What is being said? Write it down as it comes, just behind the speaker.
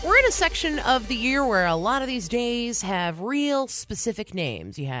a section of the year where a lot of these days have real specific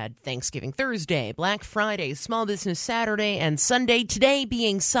names. You had Thanksgiving Thursday, Black Friday, Small Business Saturday, and Sunday. Today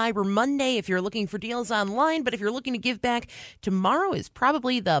being Cyber Monday if you're looking for deals online. But if you're looking to give back, tomorrow is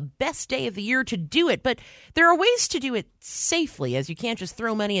probably the best day of the year to do it. But there are ways to do it safely, as you can't just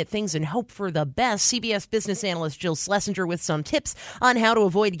throw money at things and hope for the best. CBS business analyst Jill Schlesinger with some tips on how to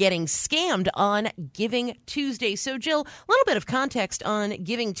avoid getting scammed on Giving Tuesday. So, Jill, a little bit of context on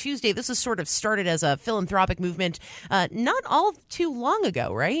Giving Tuesday. This was sort of started as a philanthropic movement not all too long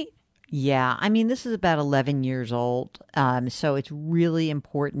ago, right? Yeah, I mean, this is about 11 years old, so it's really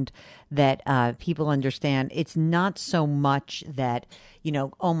important that people understand it's not so much that,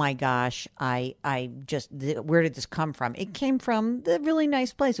 oh my gosh, where did this come from? It came from the really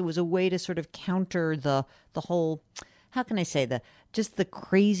nice place. It was a way to sort of counter the whole, how can I say, just the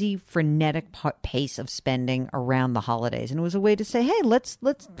crazy frenetic pace of spending around the holidays. And it was a way to say, hey, let's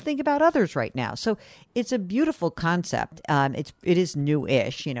think about others right now. So it's a beautiful concept. It is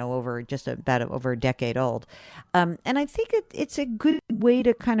new-ish, over a decade old. And I think it's a good way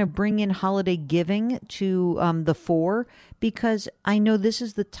to kind of bring in holiday giving to the fore, because I know this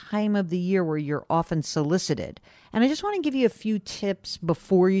is the time of the year where you're often solicited. And I just want to give you a few tips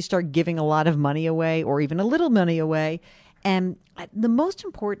before you start giving a lot of money away or even a little money away. And the most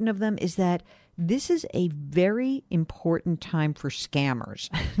important of them is that this is a very important time for scammers.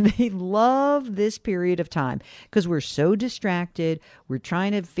 They love this period of time because we're so distracted. We're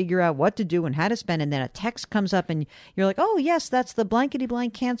trying to figure out what to do and how to spend. And then a text comes up and you're like, oh, yes, that's the blankety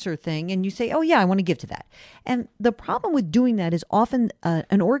blank cancer thing. And you say, oh, yeah, I want to give to that. And the problem with doing that is often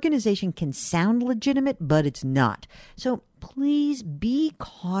an organization can sound legitimate, but it's not. So please be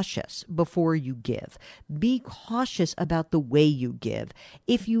cautious before you give. Be cautious about the way you give.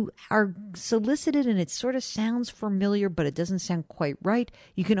 If you are solicited and it sort of sounds familiar, but it doesn't sound quite right,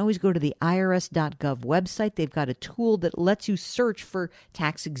 you can always go to the irs.gov website. They've got a tool that lets you search for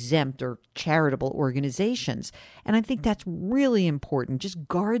tax-exempt or charitable organizations. And I think that's really important. Just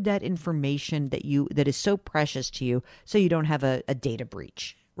guard that information that is so precious to you so you don't have a data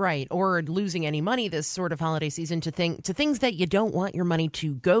breach. Right, or losing any money this sort of holiday season to things that you don't want your money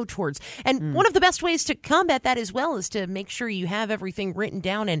to go towards. And one of the best ways to combat that as well is to make sure you have everything written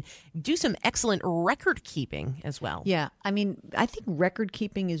down and do some excellent record keeping as well. Yeah, I mean, I think record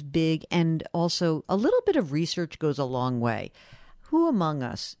keeping is big, and also a little bit of research goes a long way. Who among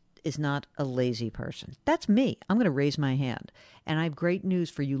us is not a lazy person? That's me. I'm going to raise my hand. And I have great news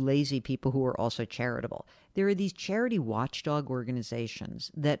for you lazy people who are also charitable. There are these charity watchdog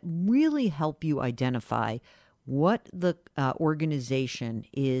organizations that really help you identify what the organization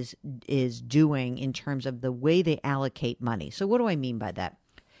is doing in terms of the way they allocate money. So what do I mean by that?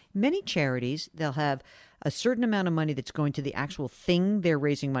 Many charities, they'll have a certain amount of money that's going to the actual thing they're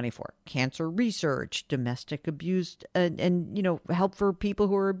raising money for. Cancer research, domestic abuse, and help for people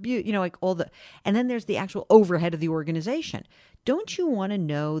who are abused, and then there's the actual overhead of the organization. Don't you want to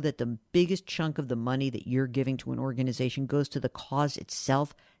know that the biggest chunk of the money that you're giving to an organization goes to the cause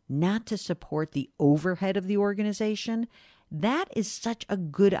itself, not to support the overhead of the organization? That is such a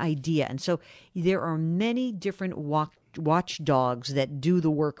good idea. And so there are many different watchdogs that do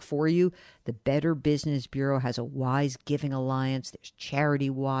the work for you. The Better Business Bureau has a Wise Giving Alliance. There's Charity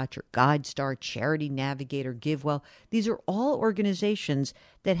Watch or GuideStar, Charity Navigator, GiveWell. These are all organizations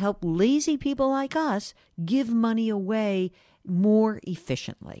that help lazy people like us give money away more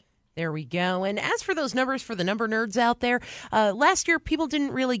efficiently. There we go. And as for those numbers for the number nerds out there, last year people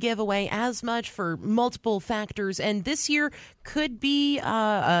didn't really give away as much for multiple factors. And this year could be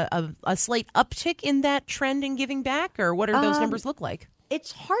a slight uptick in that trend in giving back. Or what do those numbers look like?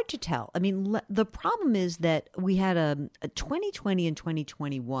 It's hard to tell. I mean, the problem is that we had a 2020 and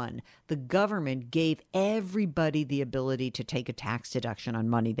 2021, the government gave everybody the ability to take a tax deduction on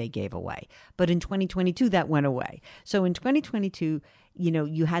money they gave away. But in 2022, that went away. So in 2022,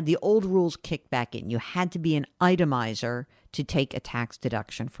 you had the old rules kicked back in. You had to be an itemizer to take a tax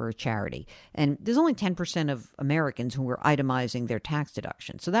deduction for a charity. And there's only 10% of Americans who were itemizing their tax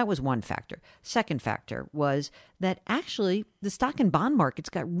deduction. So that was one factor. Second factor was that actually the stock and bond markets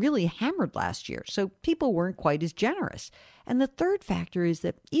got really hammered last year. So people weren't quite as generous. And the third factor is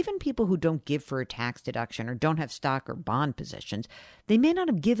that even people who don't give for a tax deduction or don't have stock or bond positions, they may not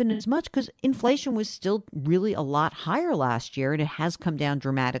have given as much because inflation was still really a lot higher last year, and it has come down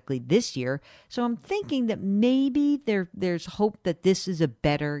dramatically this year. So I'm thinking that maybe there's hope that this is a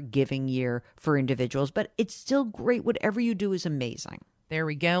better giving year for individuals, but it's still great. Whatever you do is amazing. There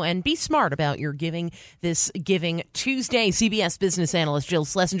we go. And be smart about your giving this Giving Tuesday. CBS business analyst Jill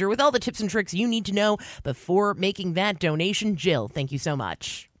Schlesinger with all the tips and tricks you need to know before making that donation. Jill, thank you so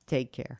much. Take care.